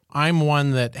I'm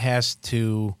one that has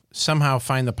to somehow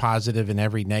find the positive in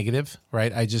every negative,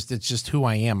 right? It's just who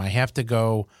I am. I have to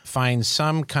go find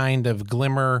some kind of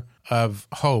glimmer of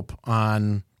hope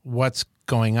on what's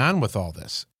going on with all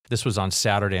this. This was on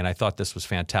Saturday, and I thought this was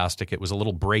fantastic. It was a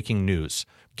little breaking news.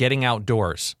 Getting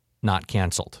outdoors, not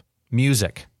canceled.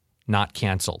 Music, not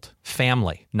canceled.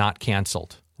 Family, not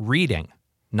canceled. Reading,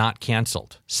 not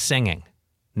canceled. Singing,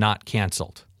 not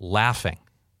canceled. Laughing,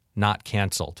 not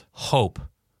canceled. Hope,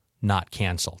 not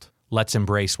canceled. Let's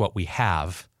embrace what we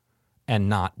have and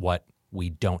not what we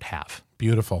don't have.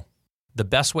 Beautiful. The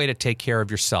best way to take care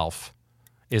of yourself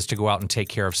is to go out and take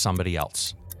care of somebody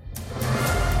else.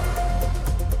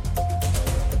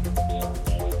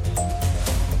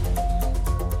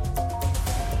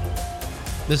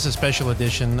 This is a special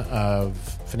edition of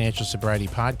Financial Sobriety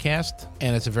Podcast,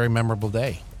 and it's a very memorable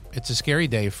day. It's a scary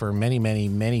day for many, many,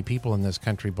 many people in this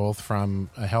country, both from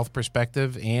a health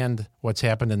perspective and what's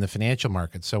happened in the financial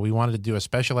markets. So we wanted to do a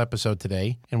special episode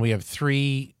today, and we have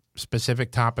 3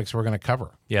 specific topics we're going to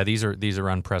cover. Yeah, these are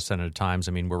unprecedented times.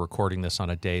 I mean, we're recording this on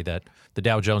a day that the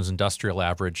Dow Jones Industrial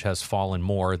Average has fallen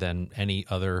more than any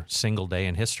other single day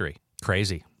in history.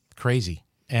 Crazy.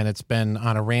 And it's been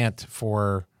on a rant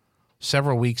for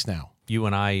several weeks now. You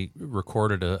and I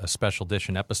recorded a special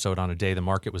edition episode on a day the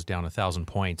market was down 1,000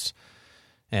 points.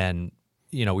 And,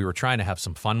 we were trying to have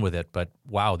some fun with it. But,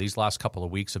 wow, these last couple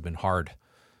of weeks have been hard.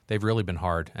 They've really been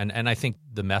hard. And I think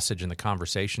the message and the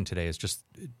conversation today is just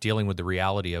dealing with the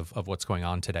reality of what's going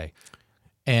on today.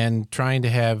 And trying to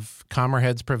have calmer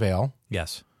heads prevail.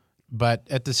 Yes. But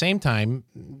at the same time,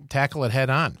 tackle it head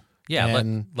on. Yeah,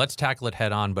 let's tackle it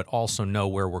head on, but also know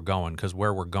where we're going, because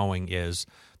where we're going is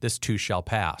this too shall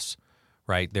pass,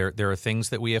 right? There are things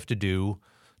that we have to do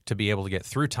to be able to get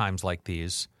through times like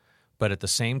these, but at the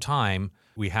same time,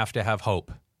 we have to have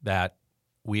hope that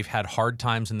we've had hard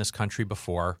times in this country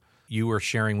before. You were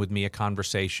sharing with me a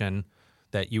conversation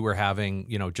that you were having,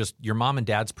 just your mom and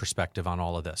dad's perspective on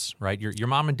all of this, right? Your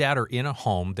mom and dad are in a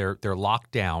home. They're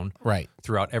locked down right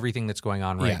throughout everything that's going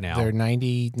on right now. They're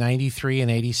 93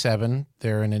 and 87.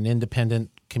 They're in an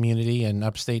independent community in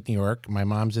upstate New York. My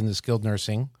mom's in the skilled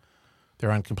nursing.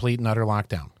 They're on complete and utter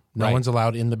lockdown. No one's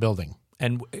allowed in the building.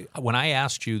 And when I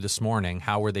asked you this morning,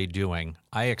 how were they doing,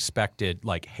 I expected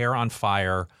like hair on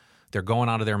fire. They're going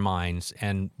out of their minds.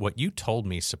 And what you told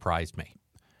me surprised me.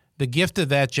 The gift of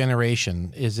that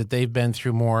generation is that they've been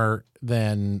through more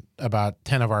than about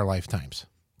 10 of our lifetimes.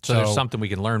 So there's something we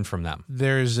can learn from them.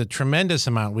 There's a tremendous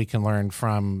amount we can learn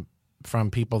from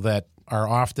people that are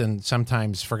often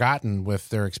sometimes forgotten with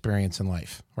their experience in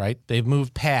life, right? They've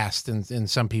moved past in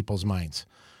some people's minds.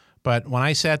 But when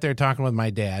I sat there talking with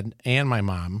my dad and my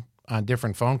mom on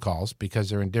different phone calls, because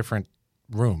they're in different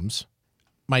rooms,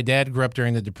 my dad grew up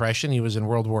during the Depression. He was in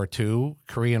World War II,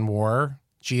 Korean War,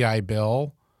 GI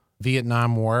Bill,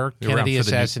 Vietnam War, Kennedy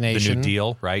assassination. The New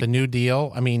Deal, right? The New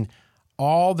Deal. I mean,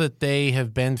 all that they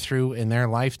have been through in their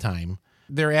lifetime,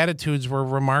 their attitudes were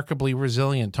remarkably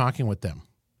resilient talking with them.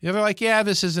 They're like, yeah,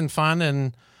 this isn't fun,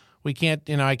 and we can't,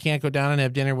 I can't go down and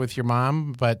have dinner with your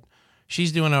mom, but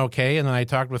she's doing okay. And then I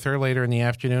talked with her later in the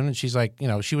afternoon, and she's like,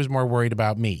 she was more worried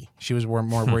about me. She was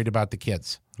more worried about the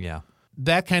kids. Yeah.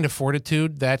 That kind of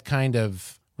fortitude, that kind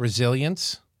of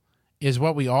resilience is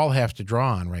what we all have to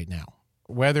draw on right now.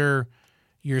 Whether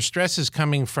your stress is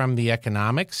coming from the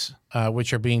economics,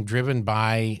 which are being driven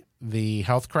by the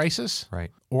health crisis,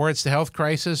 right, or it's the health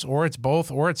crisis, or it's both,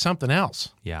 or it's something else.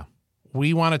 Yeah.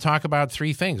 We want to talk about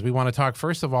 3 things. We want to talk,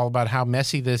 first of all, about how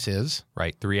messy this is.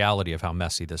 Right, the reality of how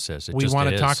messy this is. We want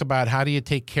to talk about how do you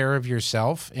take care of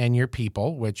yourself and your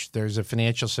people, which there's a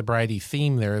financial sobriety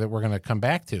theme there that we're going to come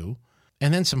back to,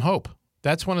 and then some hope.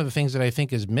 That's one of the things that I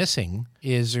think is missing,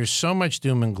 is there's so much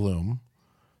doom and gloom.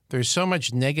 There's so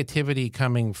much negativity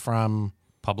coming from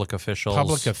public officials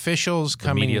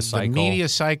coming, the media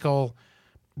cycle,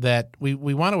 that we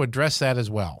want to address that as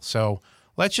well. So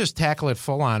let's just tackle it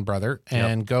full on, brother,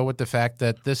 and go with the fact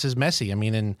that this is messy. I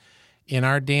mean, in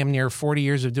our damn near 40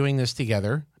 years of doing this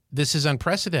together, this is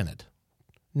unprecedented.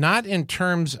 Not in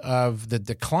terms of the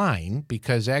decline,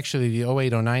 because actually the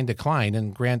 08-09 decline,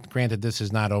 and granted this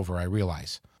is not over, I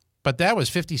realize, but that was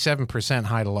 57%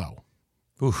 high to low.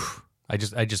 Oof. I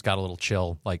just got a little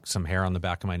chill, like some hair on the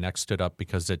back of my neck stood up,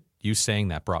 because you saying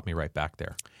that brought me right back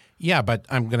there. Yeah, but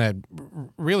I'm going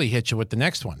to really hit you with the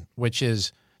next one, which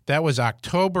is that was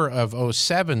October of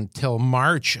 07 till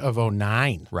March of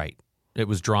 09. Right. It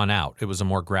was drawn out. It was a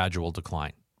more gradual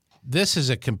decline. This is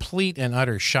a complete and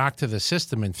utter shock to the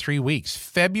system in 3 weeks.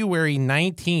 February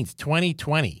 19th,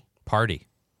 2020. Party.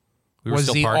 Was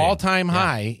the all-time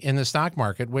high in the stock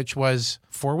market, which was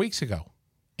 4 weeks ago.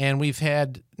 And we've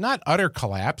had not utter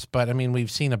collapse, but I mean,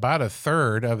 we've seen about a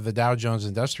third of the Dow Jones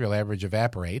Industrial Average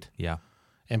evaporate. Yeah.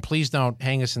 And please don't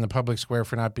hang us in the public square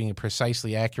for not being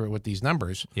precisely accurate with these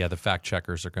numbers. Yeah, the fact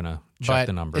checkers are going to check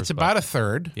the numbers. It's about a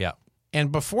third. Yeah.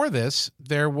 And before this,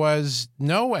 there was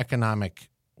no economic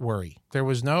worry. There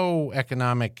was no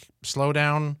economic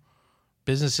slowdown.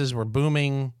 Businesses were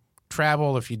booming.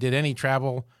 Travel, if you did any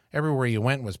travel, everywhere you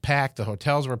went was packed. The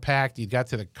hotels were packed. You got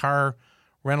to the car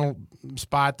rental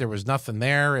spot, there was nothing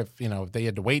there. If they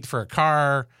had to wait for a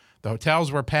car, the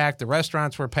hotels were packed, the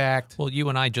restaurants were packed. Well, you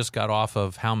and I just got off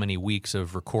of how many weeks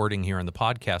of recording here in the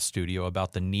podcast studio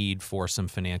about the need for some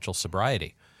financial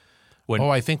sobriety.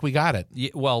 I think we got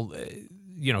it. Well, with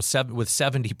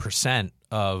 70%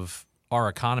 of our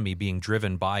economy being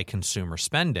driven by consumer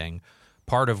spending,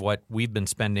 part of what we've been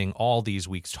spending all these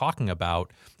weeks talking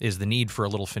about is the need for a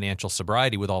little financial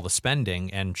sobriety with all the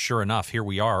spending. And sure enough, here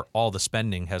we are. All the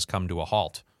spending has come to a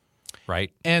halt,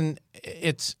 right? And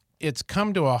it's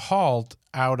come to a halt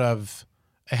out of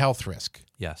a health risk.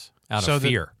 Yes, out of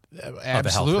fear.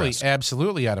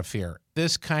 Absolutely out of fear.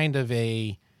 This kind of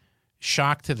a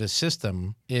shock to the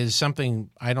system is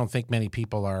something I don't think many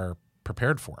people are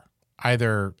prepared for,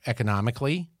 either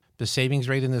economically. The savings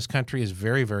rate in this country is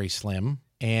very, very slim.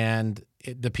 And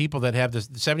the people that have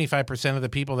 75% of the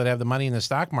people that have the money in the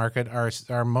stock market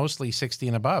are mostly 60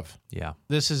 and above. Yeah.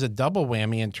 This is a double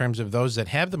whammy in terms of those that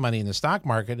have the money in the stock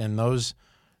market and those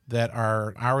that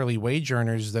are hourly wage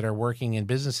earners that are working in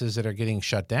businesses that are getting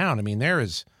shut down. I mean,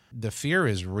 the fear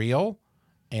is real,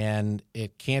 and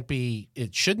it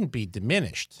shouldn't be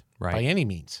diminished by any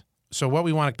means. So what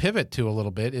we want to pivot to a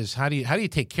little bit is how do you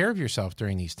take care of yourself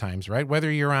during these times, right?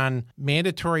 Whether you're on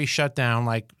mandatory shutdown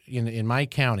like in my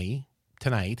county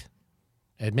tonight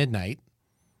at midnight,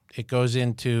 it goes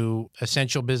into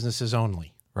essential businesses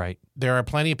only. Right. There are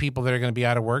plenty of people that are going to be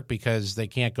out of work because they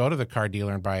can't go to the car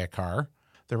dealer and buy a car.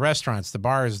 The restaurants, the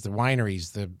bars, the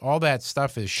wineries, all that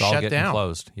stuff is shut down.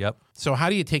 Closed. Yep. So how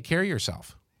do you take care of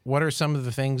yourself? What are some of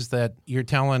the things that you're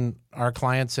telling our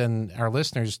clients and our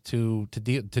listeners to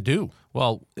do?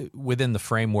 Well, within the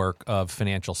framework of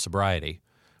financial sobriety,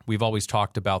 we've always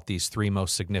talked about these three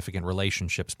most significant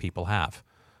relationships people have: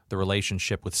 the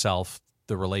relationship with self,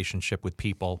 the relationship with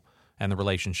people, and the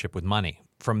relationship with money.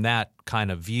 From that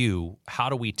kind of view, how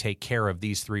do we take care of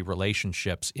these three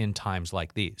relationships in times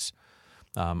like these?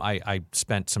 I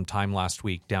spent some time last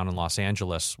week down in Los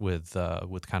Angeles with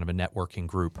kind of a networking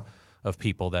group of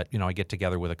people that I get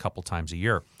together with a couple times a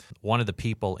year. One of the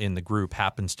people in the group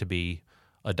happens to be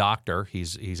a doctor.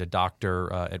 He's a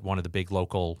doctor at one of the big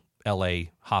local LA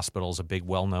hospitals, a big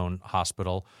well-known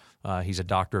hospital. He's a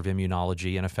doctor of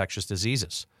immunology and infectious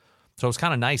diseases. So it's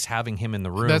kind of nice having him in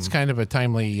the room. That's kind of a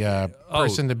timely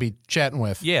person to be chatting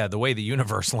with. Yeah, the way the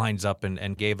universe lines up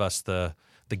and gave us the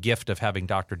gift of having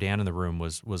Dr. Dan in the room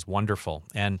was wonderful.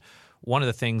 And one of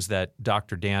the things that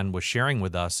Dr. Dan was sharing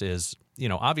with us is,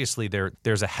 obviously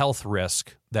there's a health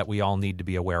risk that we all need to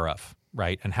be aware of,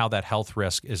 right? And how that health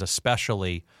risk is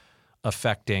especially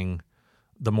affecting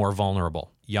the more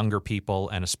vulnerable, younger people,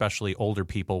 and especially older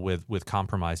people with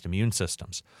compromised immune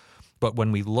systems. But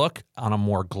when we look on a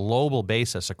more global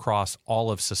basis across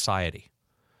all of society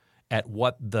at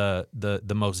what the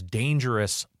most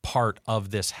dangerous part of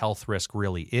this health risk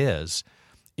really is,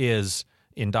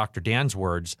 in Dr. Dan's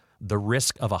words, the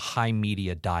risk of a high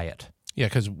media diet. Yeah,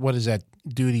 because what does that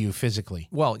do to you physically?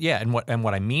 Well, yeah, and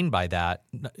what I mean by that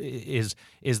is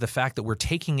the fact that we're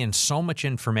taking in so much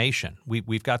information.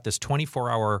 We've got this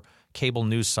 24-hour cable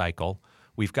news cycle.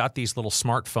 We've got these little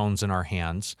smartphones in our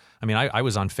hands. I mean, I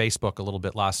was on Facebook a little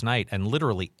bit last night, and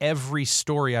literally every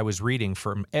story I was reading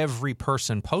from every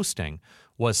person posting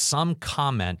was some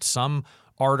comment, some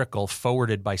article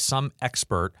forwarded by some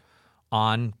expert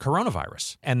on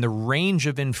coronavirus. And the range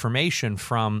of information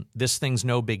from this thing's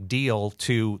no big deal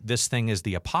to this thing is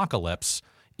the apocalypse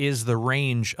is the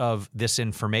range of this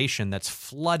information that's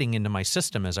flooding into my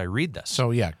system as I read this.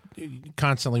 So, yeah,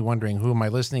 constantly wondering, who am I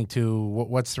listening to?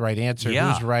 What's the right answer?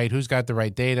 Yeah. Who's right? Who's got the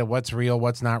right data? What's real?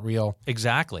 What's not real?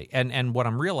 Exactly. And what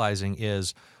I'm realizing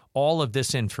is all of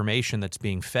this information that's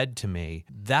being fed to me,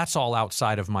 that's all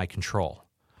outside of my control.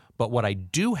 But what I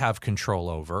do have control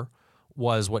over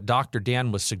was what Dr.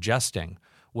 Dan was suggesting,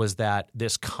 was that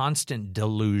this constant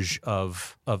deluge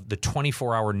of the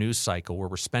 24-hour news cycle where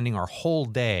we're spending our whole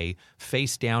day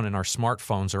face down in our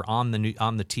smartphones or on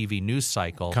the TV news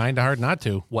cycle. Kind of hard not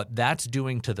to. What that's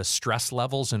doing to the stress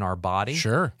levels in our body.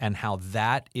 Sure. And how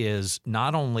that is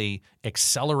not only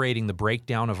accelerating the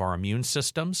breakdown of our immune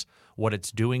systems, what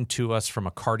it's doing to us from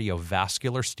a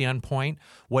cardiovascular standpoint,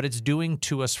 what it's doing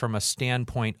to us from a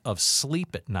standpoint of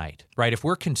sleep at night, right? If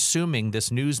we're consuming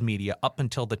this news media up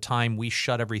until the time we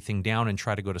shut everything down and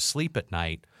try to go to sleep at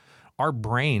night, our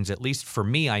brains, at least for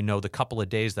me, I know the couple of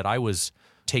days that I was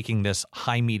taking this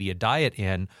high media diet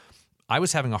in, I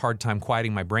was having a hard time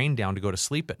quieting my brain down to go to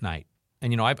sleep at night.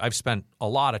 And, I've spent a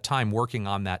lot of time working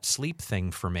on that sleep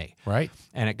thing for me. Right.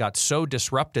 And it got so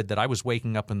disrupted that I was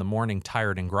waking up in the morning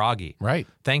tired and groggy. Right.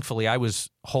 Thankfully, I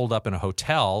was holed up in a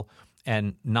hotel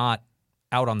and not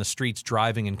out on the streets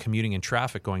driving and commuting in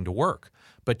traffic going to work.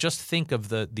 But just think of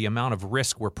the amount of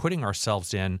risk we're putting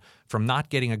ourselves in from not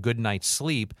getting a good night's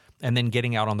sleep and then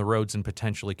getting out on the roads and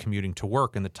potentially commuting to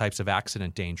work and the types of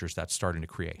accident dangers that's starting to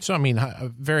create. So,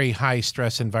 a very high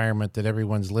stress environment that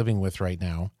everyone's living with right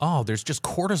now. Oh, there's just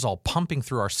cortisol pumping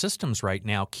through our systems right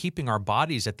now, keeping our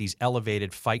bodies at these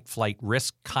elevated fight, flight,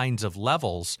 risk kinds of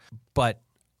levels, but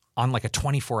on like a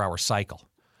 24-hour cycle.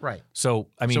 Right. So,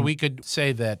 So we could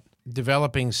say that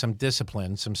developing some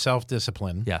discipline, some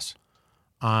self-discipline. Yes.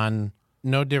 On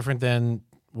no different than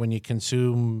when you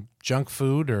consume junk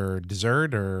food or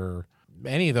dessert or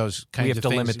any of those kinds of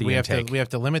things. We have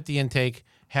to limit the intake,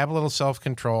 have a little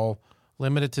self-control,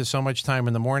 limit it to so much time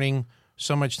in the morning,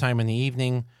 so much time in the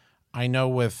evening. I know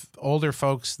with older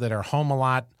folks that are home a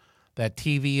lot, that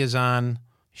TV is on,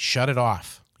 shut it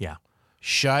off. Yeah.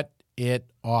 Shut it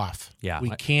off. Yeah. We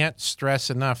can't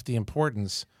stress enough the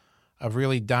importance of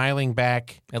really dialing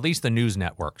back. At least the news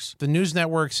networks. The news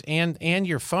networks and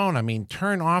your phone.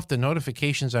 Turn off the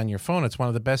notifications on your phone. It's one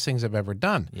of the best things I've ever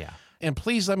done. Yeah. And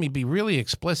please let me be really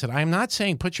explicit. I'm not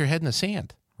saying put your head in the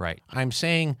sand. Right. I'm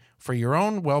saying for your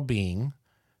own well-being,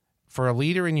 for a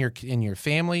leader in your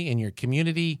family, in your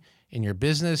community, in your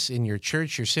business, in your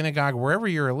church, your synagogue, wherever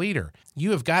you're a leader,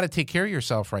 you have got to take care of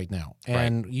yourself right now.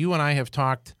 And You and I have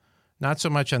talked, not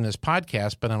so much on this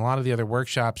podcast, but on a lot of the other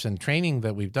workshops and training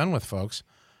that we've done with folks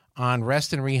on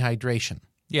rest and rehydration.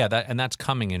 Yeah, that's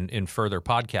coming in further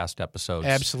podcast episodes.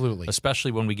 Absolutely.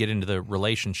 Especially when we get into the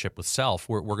relationship with self.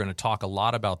 We're going to talk a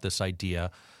lot about this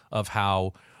idea of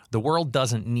how the world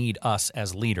doesn't need us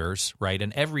as leaders, right?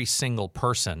 And every single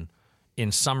person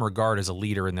in some regard is a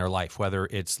leader in their life, whether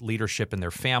it's leadership in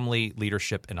their family,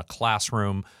 leadership in a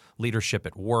classroom, leadership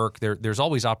at work. There's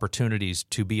always opportunities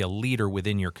to be a leader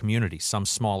within your community, some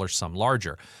smaller, some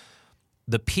larger.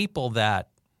 The people that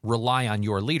rely on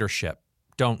your leadership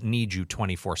don't need you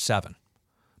 24/7.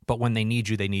 But when they need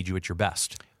you at your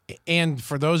best. And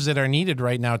for those that are needed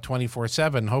right now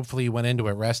 24/7, hopefully you went into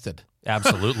it rested.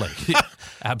 Absolutely.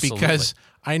 Absolutely. Because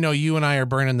I know you and I are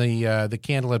burning the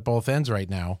candle at both ends right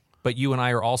now. But you and I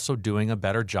are also doing a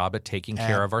better job at taking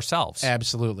care of ourselves.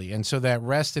 Absolutely. And so that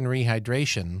rest and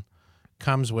rehydration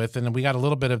comes with, and we got a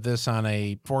little bit of this on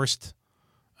a forced,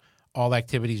 all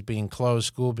activities being closed,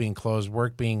 school being closed,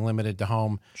 work being limited to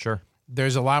home. Sure.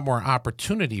 There's a lot more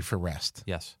opportunity for rest.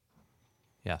 Yes.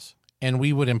 Yes. And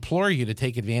we would implore you to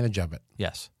take advantage of it.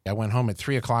 Yes. I went home at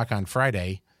 3 o'clock on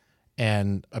Friday,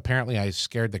 and apparently I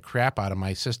scared the crap out of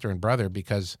my sister and brother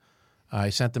because I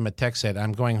sent them a text that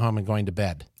I'm going home and going to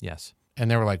bed. Yes.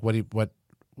 And they were like, what do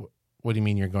you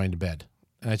mean you're going to bed?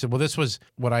 And I said, well, this was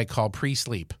what I call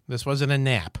pre-sleep. This wasn't a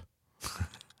nap.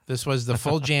 This was the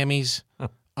full jammies,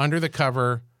 under the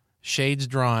cover, shades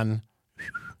drawn.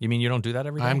 You mean you don't do that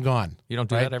every day? I'm gone. You don't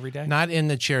do that every day? Not in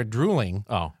the chair drooling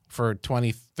for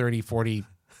 20, 30, 40,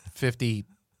 50,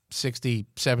 60,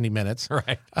 70 minutes.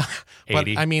 Right. But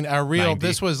 80, I mean, a real, 90.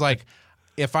 This was like,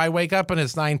 if I wake up and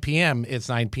it's 9 p.m., it's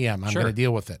 9 p.m. I'm Sure. going to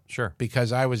deal with it. Sure.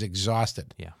 Because I was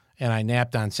exhausted. Yeah. And I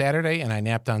napped on Saturday and I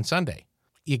napped on Sunday.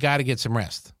 You got to get some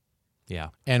rest. Yeah.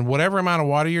 And whatever amount of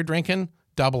water you're drinking,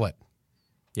 double it.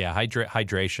 Yeah.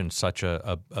 Hydration's such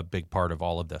a big part of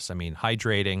all of this. I mean,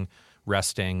 hydrating,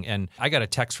 resting. And I got a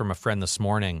text from a friend this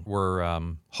morning. We're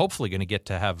hopefully going to get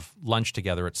to have lunch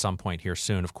together at some point here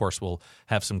soon. Of course, we'll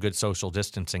have some good social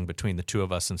distancing between the two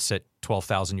of us and sit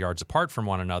 12,000 yards apart from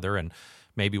one another. And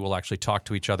maybe we'll actually talk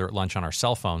to each other at lunch on our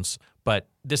cell phones. But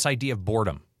this idea of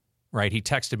boredom, right? He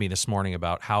texted me this morning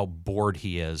about how bored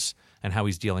he is and how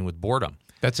he's dealing with boredom.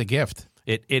 That's a gift.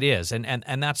 It is.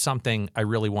 And that's something I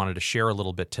really wanted to share a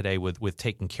little bit today with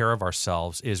taking care of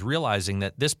ourselves, is realizing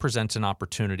that this presents an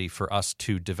opportunity for us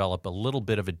to develop a little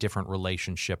bit of a different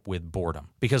relationship with boredom.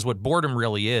 Because what boredom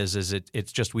really is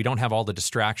it's just we don't have all the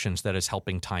distractions that is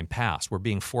helping time pass. We're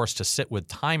being forced to sit with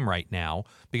time right now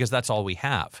because that's all we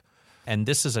have. And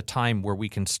this is a time where we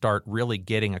can start really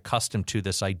getting accustomed to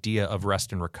this idea of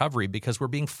rest and recovery because we're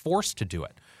being forced to do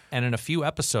it. And in a few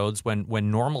episodes, when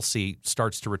normalcy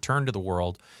starts to return to the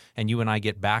world and you and I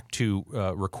get back to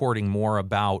recording more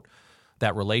about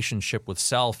that relationship with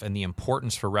self and the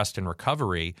importance for rest and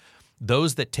recovery,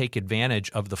 those that take advantage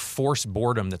of the forced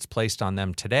boredom that's placed on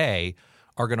them today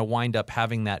are going to wind up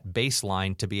having that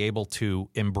baseline to be able to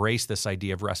embrace this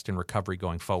idea of rest and recovery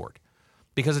going forward.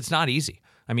 Because it's not easy.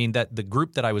 I mean, that the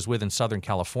group that I was with in Southern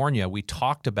California, we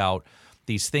talked about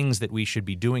these things that we should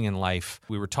be doing in life.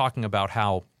 We were talking about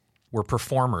how we're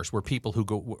performers. We're people who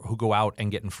go out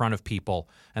and get in front of people,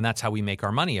 and that's how we make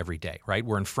our money every day, right?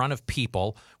 We're in front of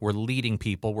people. We're leading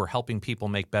people. We're helping people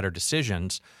make better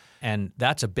decisions, and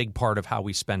that's a big part of how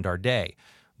we spend our day.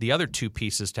 The other two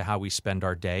pieces to how we spend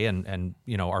our day, and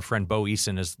you know, our friend Bo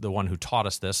Eason is the one who taught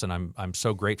us this, and I'm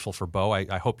so grateful for Bo.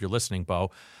 I hope you're listening,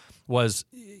 Bo. Was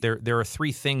there are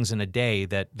three things in a day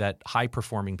that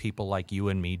high-performing people like you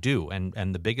and me do,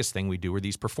 and the biggest thing we do are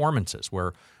these performances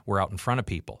where we're out in front of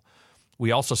people.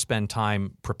 We also spend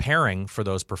time preparing for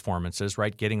those performances,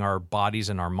 right? Getting our bodies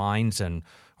and our minds and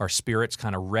our spirits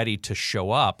kind of ready to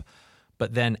show up.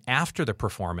 But then after the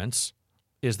performance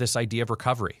is this idea of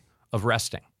recovery, of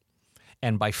resting.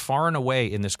 And by far and away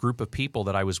in this group of people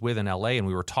that I was with in LA, and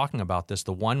we were talking about this,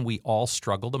 the one we all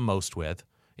struggle the most with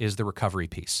is the recovery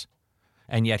piece.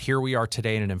 And yet here we are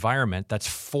today in an environment that's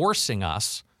forcing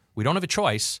us, we don't have a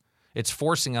choice, it's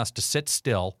forcing us to sit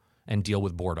still and deal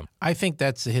with boredom. I think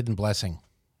that's the hidden blessing.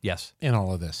 Yes. In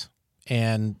all of this.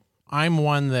 And I'm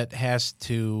one that has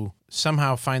to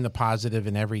somehow find the positive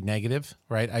in every negative,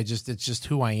 right? It's just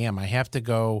who I am. I have to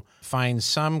go find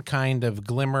some kind of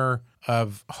glimmer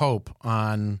of hope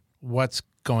on what's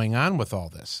going on with all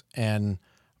this. And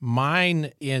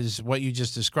mine is what you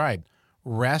just described.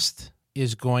 Rest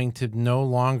is going to no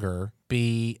longer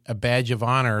be a badge of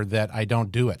honor that I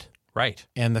don't do it. Right.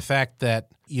 And the fact that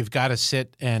you've got to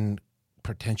sit and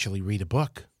potentially read a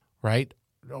book, right?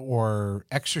 Or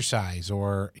exercise,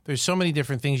 or there's so many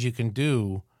different things you can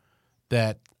do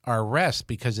that are rest,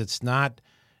 because it's not,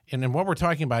 and then what we're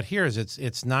talking about here is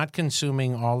it's not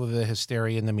consuming all of the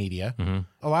hysteria in the media. Mm-hmm.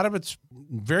 A lot of it's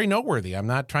very noteworthy. I'm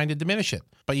not trying to diminish it,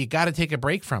 but you got to take a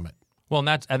break from it. Well,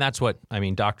 and that's what, I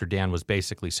mean, Dr. Dan was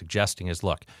basically suggesting is,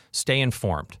 look, stay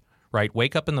informed. Right?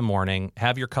 Wake up in the morning,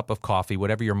 have your cup of coffee,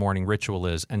 whatever your morning ritual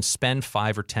is, and spend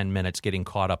 5 or 10 minutes getting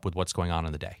caught up with what's going on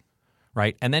in the day.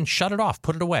 Right? And then shut it off,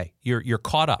 put it away. You're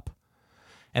caught up.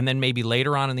 And then maybe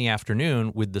later on in the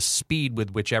afternoon, with the speed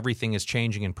with which everything is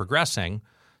changing and progressing,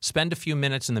 spend a few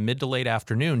minutes in the mid to late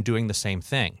afternoon doing the same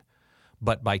thing.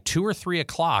 But by 2 or 3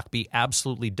 o'clock, be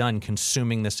absolutely done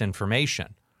consuming this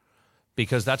information.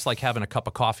 Because that's like having a cup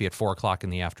of coffee at 4 o'clock in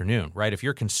the afternoon, right? If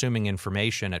you're consuming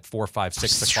information at 4, 5,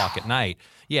 6 o'clock at night,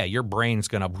 yeah, your brain's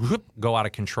going to go out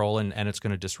of control and it's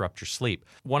going to disrupt your sleep.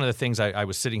 One of the things I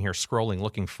was sitting here scrolling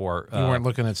looking for... You weren't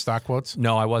looking at stock quotes?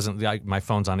 No, I wasn't. My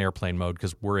phone's on airplane mode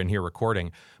because we're in here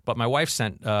recording. But my wife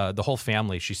sent the whole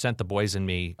family, she sent the boys and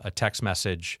me a text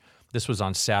message. This was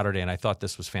on Saturday, and I thought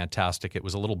this was fantastic. It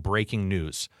was a little breaking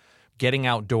news. Getting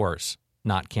outdoors,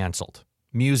 not canceled.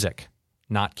 Music,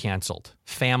 not canceled.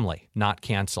 Family, not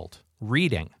canceled.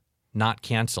 Reading, not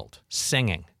canceled.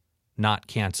 Singing, not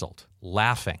canceled.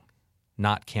 Laughing,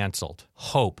 not canceled.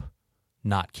 Hope,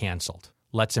 not canceled.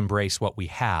 Let's embrace what we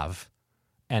have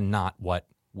and not what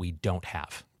we don't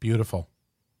have. Beautiful.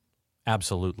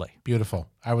 Absolutely. Beautiful.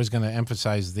 I was going to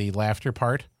emphasize the laughter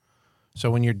part. So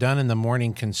when you're done in the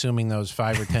morning consuming those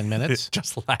 5 or 10 minutes...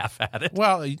 Just laugh at it.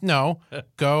 Well, no.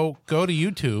 Go to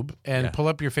YouTube and pull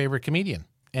up your favorite comedian.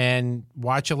 And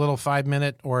watch a little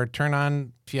 5-minute, or turn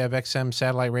on, if you have XM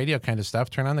satellite radio kind of stuff,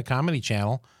 turn on the Comedy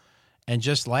Channel and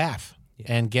just laugh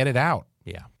and get it out.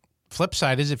 Yeah. Flip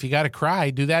side is, if you got to cry,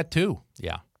 do that too.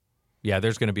 Yeah. Yeah,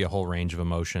 there's going to be a whole range of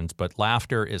emotions, but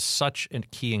laughter is such a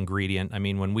key ingredient. I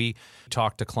mean, when we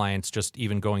talk to clients, just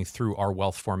even going through our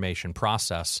wealth formation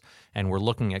process, and we're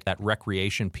looking at that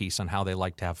recreation piece on how they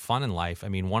like to have fun in life, I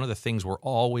mean, one of the things we're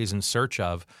always in search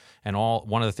of, and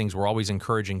one of the things we're always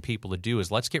encouraging people to do, is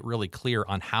let's get really clear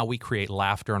on how we create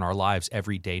laughter in our lives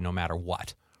every day, no matter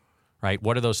what, right?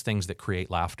 What are those things that create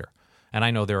laughter? And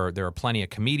I know there are plenty of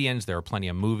comedians, there are plenty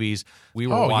of movies. We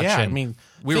were watching. Yeah. I mean,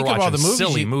 we were watching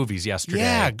silly movies yesterday.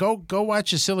 Yeah, go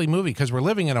watch a silly movie, because we're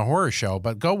living in a horror show.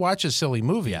 But go watch a silly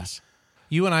movie. Yes.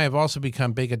 You and I have also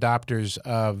become big adopters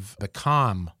of the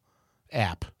Calm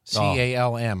app,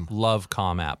 CALM. Love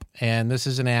Calm app. And this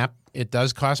is an app. It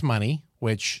does cost money,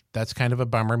 which that's kind of a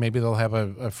bummer. Maybe they'll have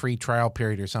a free trial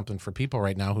period or something for people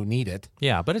right now who need it.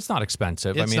 Yeah, but it's not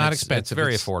expensive. It's not expensive. It's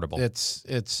very affordable.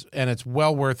 It's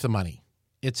well worth the money.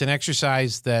 It's an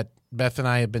exercise that Beth and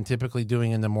I have been typically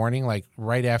doing in the morning, like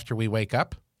right after we wake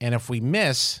up. And if we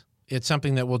miss, it's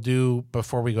something that we'll do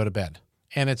before we go to bed.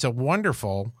 And it's a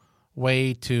wonderful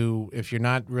way to, if you're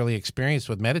not really experienced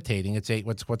with meditating, it's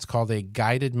what's called a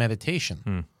guided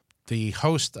meditation. The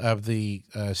host of the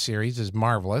series is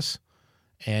marvelous,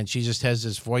 and she just has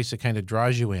this voice that kind of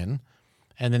draws you in.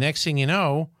 And the next thing you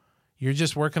know, you're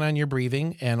just working on your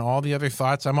breathing and all the other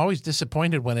thoughts. I'm always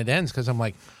disappointed when it ends because I'm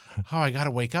like, oh, I got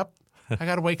to wake up. I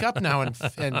got to wake up now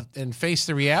and face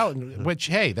the reality, which,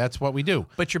 hey, that's what we do.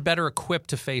 But you're better equipped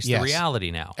to face the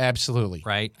reality now. Absolutely.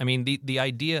 Right? I mean, the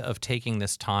idea of taking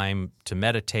this time to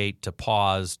meditate, to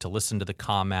pause, to listen to the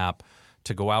Calm app,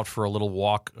 to go out for a little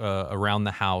walk around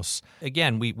the house.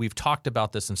 Again, we've talked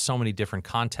about this in so many different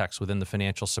contexts within the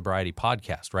Financial Sobriety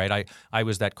Podcast, right? I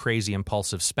was that crazy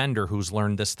impulsive spender who's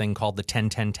learned this thing called the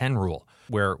 10-10-10 rule,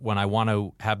 where when I want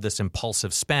to have this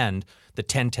impulsive spend, the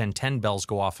 10-10-10 bells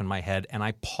go off in my head and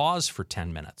I pause for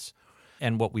 10 minutes.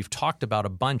 And what we've talked about a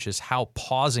bunch is how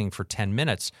pausing for 10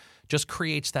 minutes just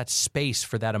creates that space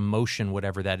for that emotion,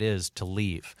 whatever that is, to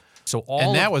leave.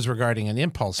 And that was regarding an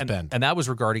impulse spend. And that was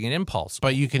regarding an impulse.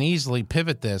 But you can easily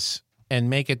pivot this and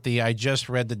make it I just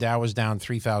read the Dow was down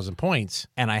 3,000 points.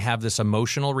 And I have this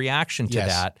emotional reaction to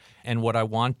that. And what I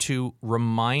want to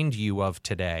remind you of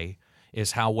today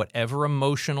is how whatever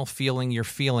emotional feeling you're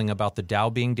feeling about the Dow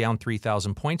being down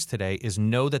 3,000 points today is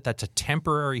know that that's a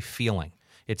temporary feeling.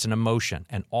 It's an emotion.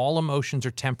 And all emotions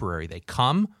are temporary. They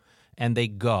come and they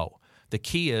go. The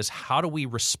key is, how do we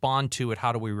respond to it?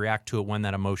 How do we react to it when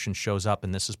that emotion shows up?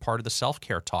 And this is part of the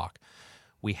self-care talk.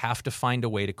 We have to find a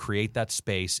way to create that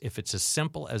space. If it's as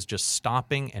simple as just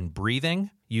stopping and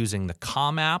breathing, using the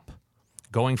Calm app,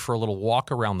 going for a little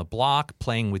walk around the block,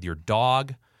 playing with your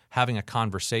dog, having a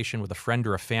conversation with a friend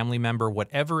or a family member,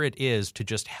 whatever it is to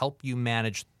just help you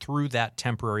manage through that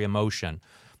temporary emotion.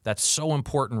 That's so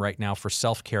important right now for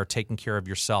self-care, taking care of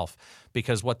yourself,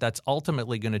 because what that's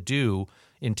ultimately going to do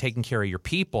in taking care of your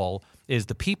people is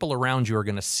the people around you are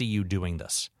going to see you doing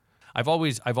this. I've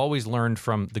always learned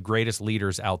from the greatest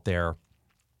leaders out there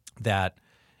that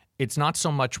it's not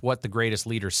so much what the greatest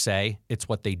leaders say, it's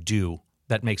what they do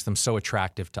that makes them so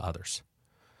attractive to others.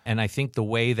 And I think the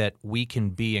way that we can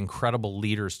be incredible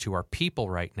leaders to our people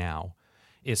right now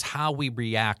is how we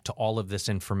react to all of this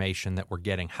information that we're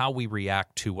getting, how we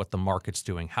react to what the market's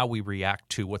doing, how we react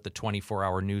to what the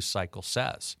 24-hour news cycle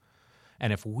says.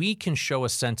 And if we can show a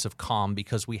sense of calm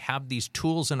because we have these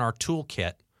tools in our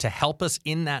toolkit to help us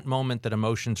in that moment that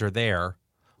emotions are there,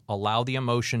 allow the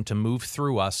emotion to move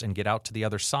through us and get out to the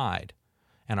other side,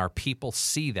 and our people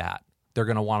see that, they're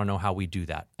going to want to know how we do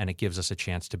that, and it gives us a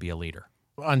chance to be a leader.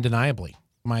 Undeniably.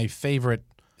 My favorite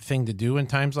thing to do in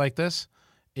times like this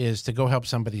is to go help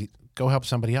somebody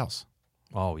else.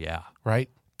 Oh, yeah. Right?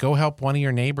 Go help one of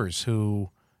your neighbors who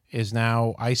is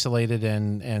now isolated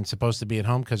and supposed to be at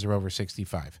home because they're over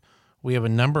 65. We have a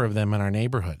number of them in our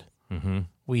neighborhood. Mm-hmm.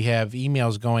 We have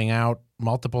emails going out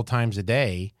multiple times a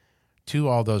day to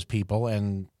all those people,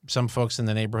 and some folks in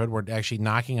the neighborhood were actually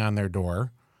knocking on their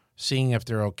door, seeing if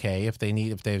they're okay, if they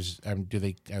need,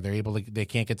 they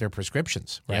can't get their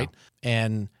prescriptions, right? Yeah.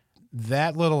 And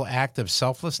that little act of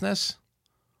selflessness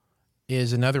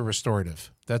is another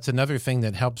restorative. That's another thing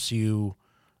that helps you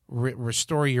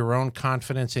restore your own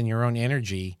confidence and your own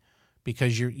energy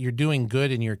because you're doing good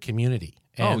in your community.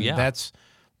 And that's,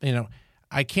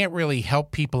 I can't really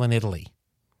help people in Italy.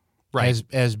 Right.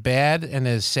 As bad and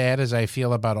as sad as I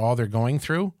feel about all they're going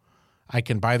through, I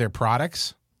can buy their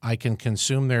products. I can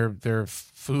consume their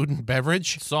food and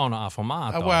beverage. Sono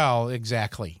affamato. Well,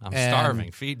 exactly. I'm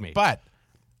starving. Feed me. But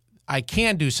I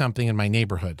can do something in my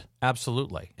neighborhood.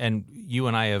 Absolutely. And you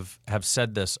and I have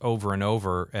said this over and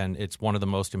over, and it's one of the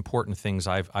most important things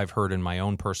I've heard in my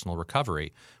own personal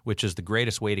recovery, which is the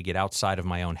greatest way to get outside of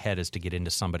my own head is to get into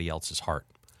somebody else's heart.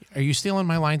 Are you stealing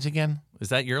my lines again? Is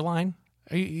that your line?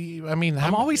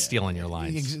 I'm always stealing your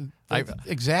lines.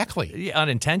 Exactly. Yeah,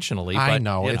 unintentionally. I but,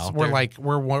 know.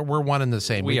 We're one and the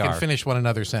same. We can finish one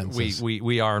another's sentences.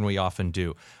 We are, and we often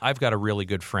do. I've got a really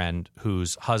good friend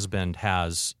whose husband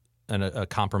has a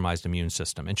compromised immune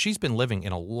system, and she's been living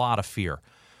in a lot of fear.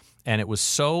 And it was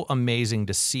so amazing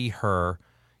to see her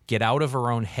get out of her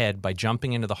own head by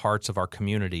jumping into the hearts of our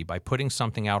community, by putting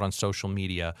something out on social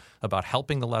media about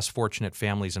helping the less fortunate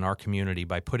families in our community,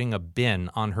 by putting a bin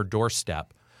on her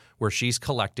doorstep where she's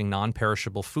collecting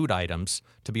non-perishable food items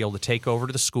to be able to take over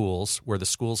to the schools where the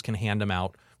schools can hand them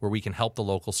out, where we can help the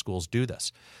local schools do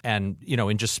this. And,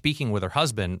 in just speaking with her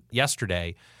husband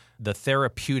yesterday, the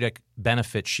therapeutic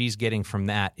benefit she's getting from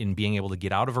that in being able to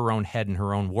get out of her own head and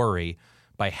her own worry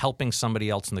by helping somebody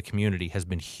else in the community has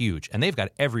been huge. And they've got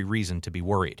every reason to be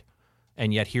worried.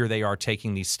 And yet here they are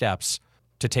taking these steps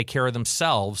to take care of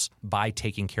themselves by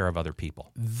taking care of other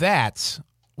people. That's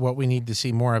what we need to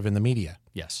see more of in the media.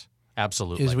 Yes,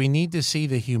 Absolutely. is we need to see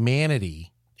the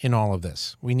humanity in all of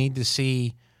this. We need to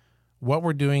see what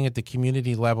we're doing at the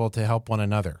community level to help one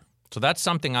another. So that's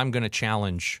something I'm going to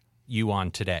challenge you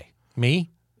on today.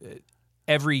 Me?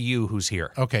 Every you who's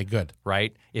here. Okay, good.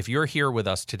 Right? If you're here with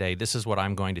us today, this is what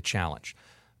I'm going to challenge.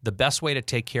 The best way to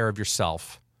take care of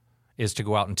yourself is to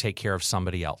go out and take care of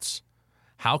somebody else.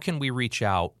 How can we reach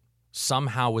out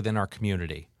somehow within our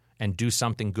community and do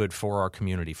something good for our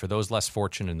community, for those less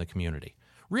fortunate in the community?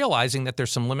 Realizing that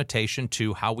there's some limitation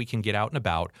to how we can get out and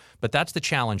about, but that's the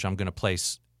challenge I'm going to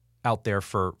place out there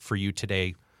for you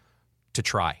today to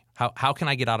try. How can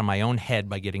I get out of my own head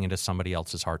by getting into somebody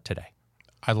else's heart today?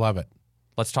 I love it.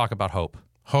 Let's talk about hope.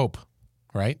 Hope,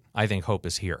 right? I think hope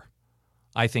is here.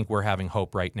 I think we're having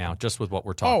hope right now, just with what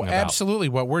we're talking about. Oh, absolutely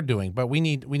what we're doing. But we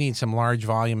need some large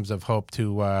volumes of hope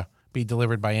to be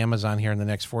delivered by Amazon here in the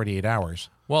next 48 hours.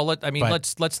 Well,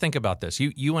 let's think about this.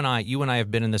 You and I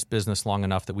have been in this business long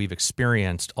enough that we've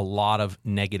experienced a lot of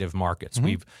negative markets. Mm-hmm.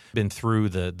 We've been through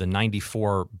the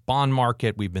 94 bond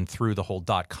market. We've been through the whole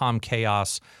 .com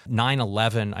chaos,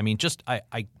 9/11. I mean,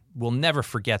 I will never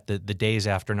forget the days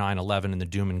after 9/11 and the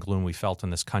doom and gloom we felt in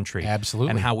this country.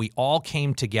 Absolutely. And how we all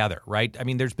came together, right? I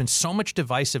mean, there's been so much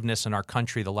divisiveness in our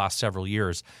country the last several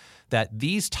years that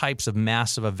these types of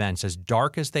massive events, as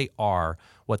dark as they are,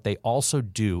 what they also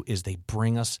do is they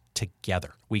bring us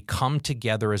together. We come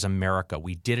together as America.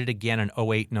 We did it again in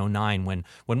 08 and 09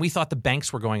 when we thought the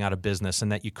banks were going out of business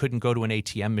and that you couldn't go to an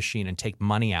ATM machine and take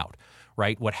money out,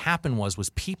 right? What happened was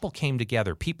people came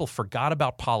together. People forgot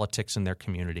about politics in their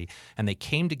community, and they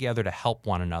came together to help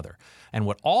one another. And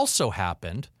what also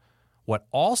happened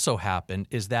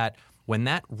is that when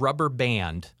that rubber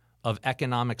band of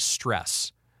economic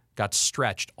stress got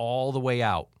stretched all the way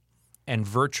out and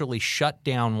virtually shut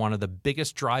down one of the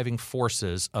biggest driving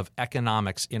forces of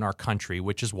economics in our country,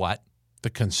 which is what? The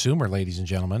consumer, ladies and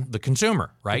gentlemen. The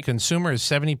consumer, right? The consumer is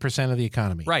 70% of the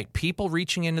economy. Right. People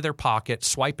reaching into their pocket,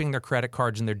 swiping their credit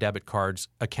cards and their debit cards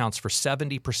accounts for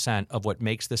 70% of what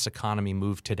makes this economy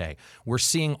move today. We're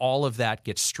seeing all of that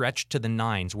get stretched to the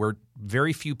nines where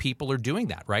very few people are doing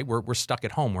that, right? We're stuck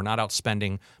at home. We're not out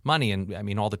spending money. And I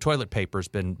mean, all the toilet paper's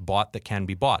been bought that can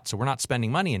be bought. So we're not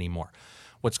spending money anymore.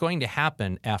 What's going to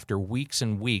happen after weeks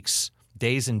and weeks,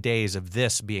 days and days of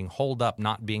this being holed up,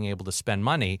 not being able to spend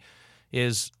money,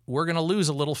 is we're going to lose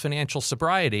a little financial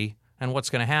sobriety, and what's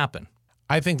going to happen?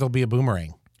 I think there'll be a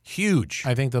boomerang. Huge.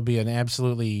 I think there'll be an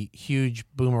absolutely huge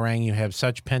boomerang. You have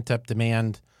such pent-up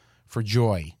demand for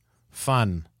joy,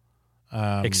 fun.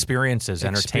 Experiences,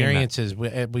 entertainment.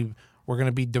 We're going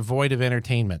to be devoid of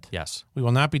entertainment. Yes. We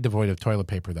will not be devoid of toilet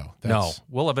paper, though. No.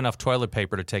 We'll have enough toilet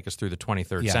paper to take us through the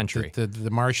 23rd century.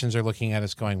 The Martians are looking at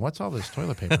us going, what's all this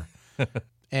toilet paper?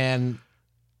 And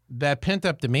that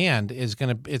pent-up demand it's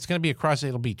going to be across.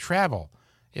 It'll be travel,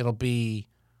 it'll be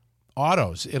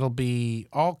autos, it'll be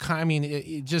all kind. I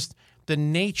mean, just the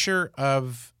nature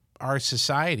of our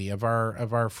society, of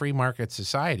our free market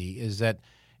society, is that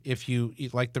if you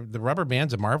like the rubber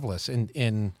bands are marvelous.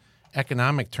 In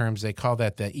economic terms, they call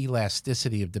that the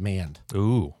elasticity of demand.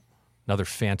 Ooh, another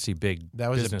fancy big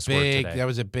business word today. That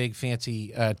was a big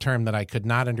fancy term that I could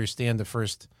not understand the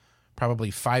first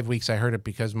probably 5 weeks I heard it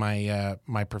because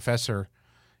my professor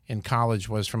in college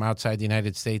was from outside the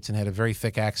United States and had a very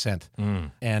thick accent.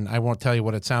 And I won't tell you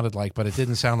what it sounded like, but it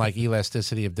didn't sound like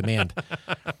elasticity of demand.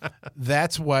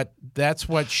 That's what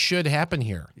should happen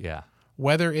here. Yeah.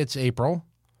 Whether it's April,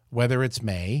 whether it's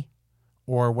May,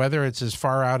 or whether it's as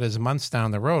far out as months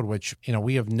down the road, which,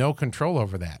 we have no control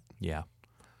over that. Yeah.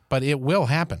 But it will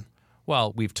happen.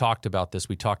 Well, we've talked about this.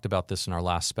 We talked about this in our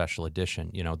last special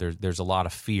edition. There's a lot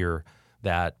of fear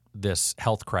that this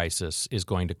health crisis is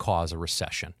going to cause a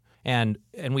recession. And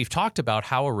we've talked about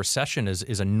how a recession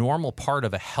is a normal part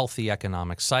of a healthy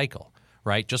economic cycle,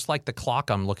 right? Just like the clock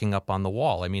I'm looking up on the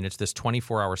wall. I mean, it's this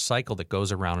 24-hour cycle that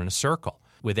goes around in a circle.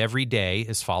 With every day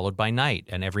is followed by night,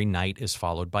 and every night is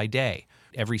followed by day.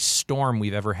 Every storm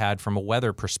we've ever had from a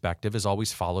weather perspective is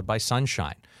always followed by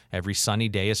sunshine. Every sunny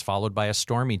day is followed by a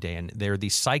stormy day, and there are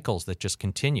these cycles that just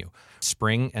continue.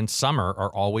 Spring and summer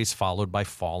are always followed by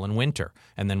fall and winter.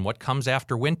 And then what comes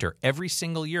after winter? Every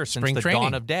single year since the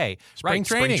dawn of day. Spring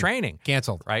training.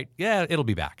 Canceled. Right? Yeah, it'll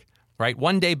be back. Right?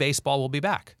 One day baseball will be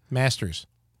back. Masters.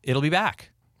 It'll be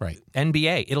back. Right.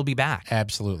 NBA, it'll be back.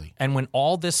 Absolutely. And when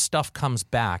all this stuff comes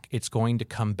back, it's going to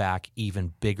come back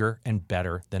even bigger and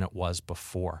better than it was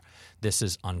before. This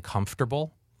is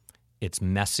uncomfortable. It's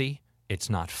messy. It's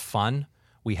not fun.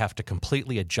 We have to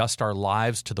completely adjust our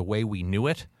lives to the way we knew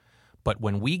it. But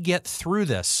when we get through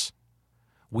this,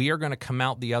 we are going to come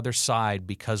out the other side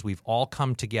because we've all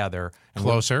come together. And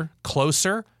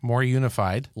closer, more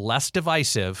unified, less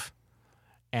divisive,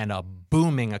 and a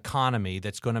booming economy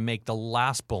that's going to make the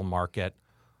last bull market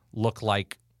look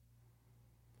like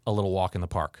a little walk in the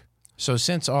park. So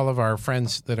since all of our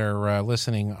friends that are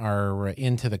listening are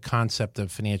into the concept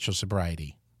of financial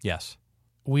sobriety, yes,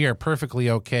 we are perfectly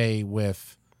okay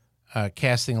with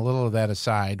casting a little of that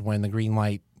aside when the green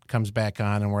light comes back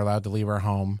on and we're allowed to leave our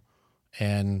home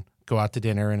and go out to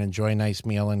dinner and enjoy a nice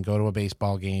meal and go to a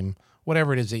baseball game,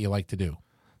 whatever it is that you like to do.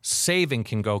 Saving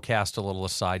can go cast a little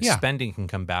aside. Yeah. Spending can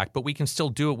come back, but we can still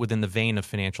do it within the vein of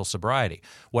financial sobriety.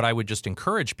 What I would just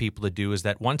encourage people to do is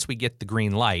that once we get the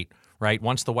green light, right,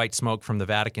 once the white smoke from the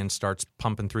Vatican starts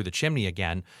pumping through the chimney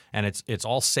again, and it's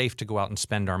all safe to go out and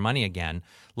spend our money again,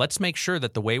 let's make sure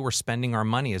that the way we're spending our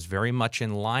money is very much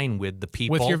in line with the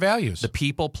people, with your values, the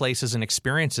people, places, and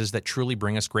experiences that truly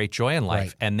bring us great joy in life.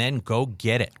 Right. And then go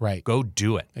get it. Right. Go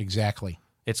do it. Exactly.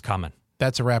 It's coming.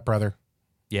 That's a wrap, brother.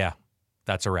 Yeah,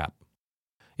 that's a wrap.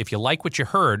 If you like what you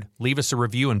heard, leave us a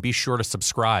review and be sure to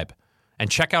subscribe. And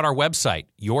check out our website,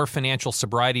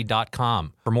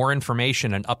 yourfinancialsobriety.com, for more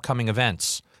information and upcoming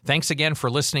events. Thanks again for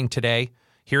listening today.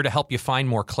 Here to help you find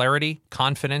more clarity,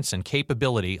 confidence, and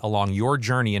capability along your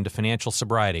journey into financial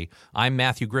sobriety, I'm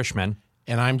Matthew Grishman.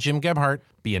 And I'm Jim Gebhardt.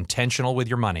 Be intentional with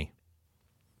your money.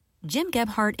 Jim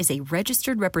Gebhardt is a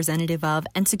registered representative of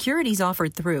and securities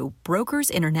offered through Brokers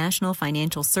International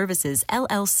Financial Services,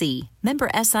 LLC, member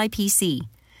SIPC.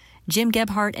 Jim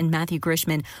Gebhardt and Matthew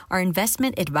Grishman are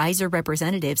investment advisor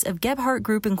representatives of Gebhardt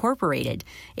Group Incorporated,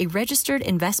 a registered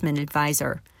investment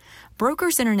advisor.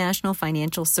 Brokers International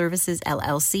Financial Services,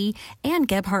 LLC, and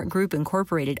Gebhardt Group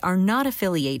Incorporated are not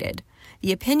affiliated.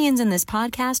 The opinions in this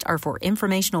podcast are for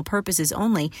informational purposes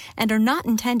only and are not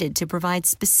intended to provide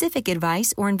specific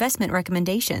advice or investment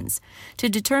recommendations. To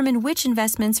determine which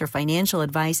investments or financial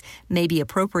advice may be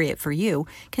appropriate for you,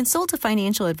 consult a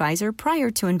financial advisor prior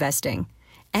to investing.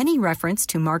 Any reference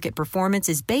to market performance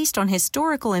is based on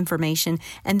historical information,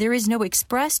 and there is no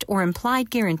expressed or implied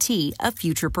guarantee of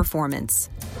future performance.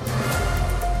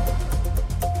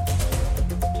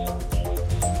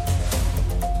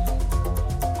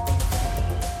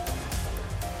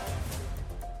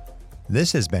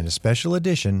 This has been a special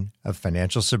edition of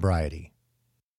Financial Sobriety.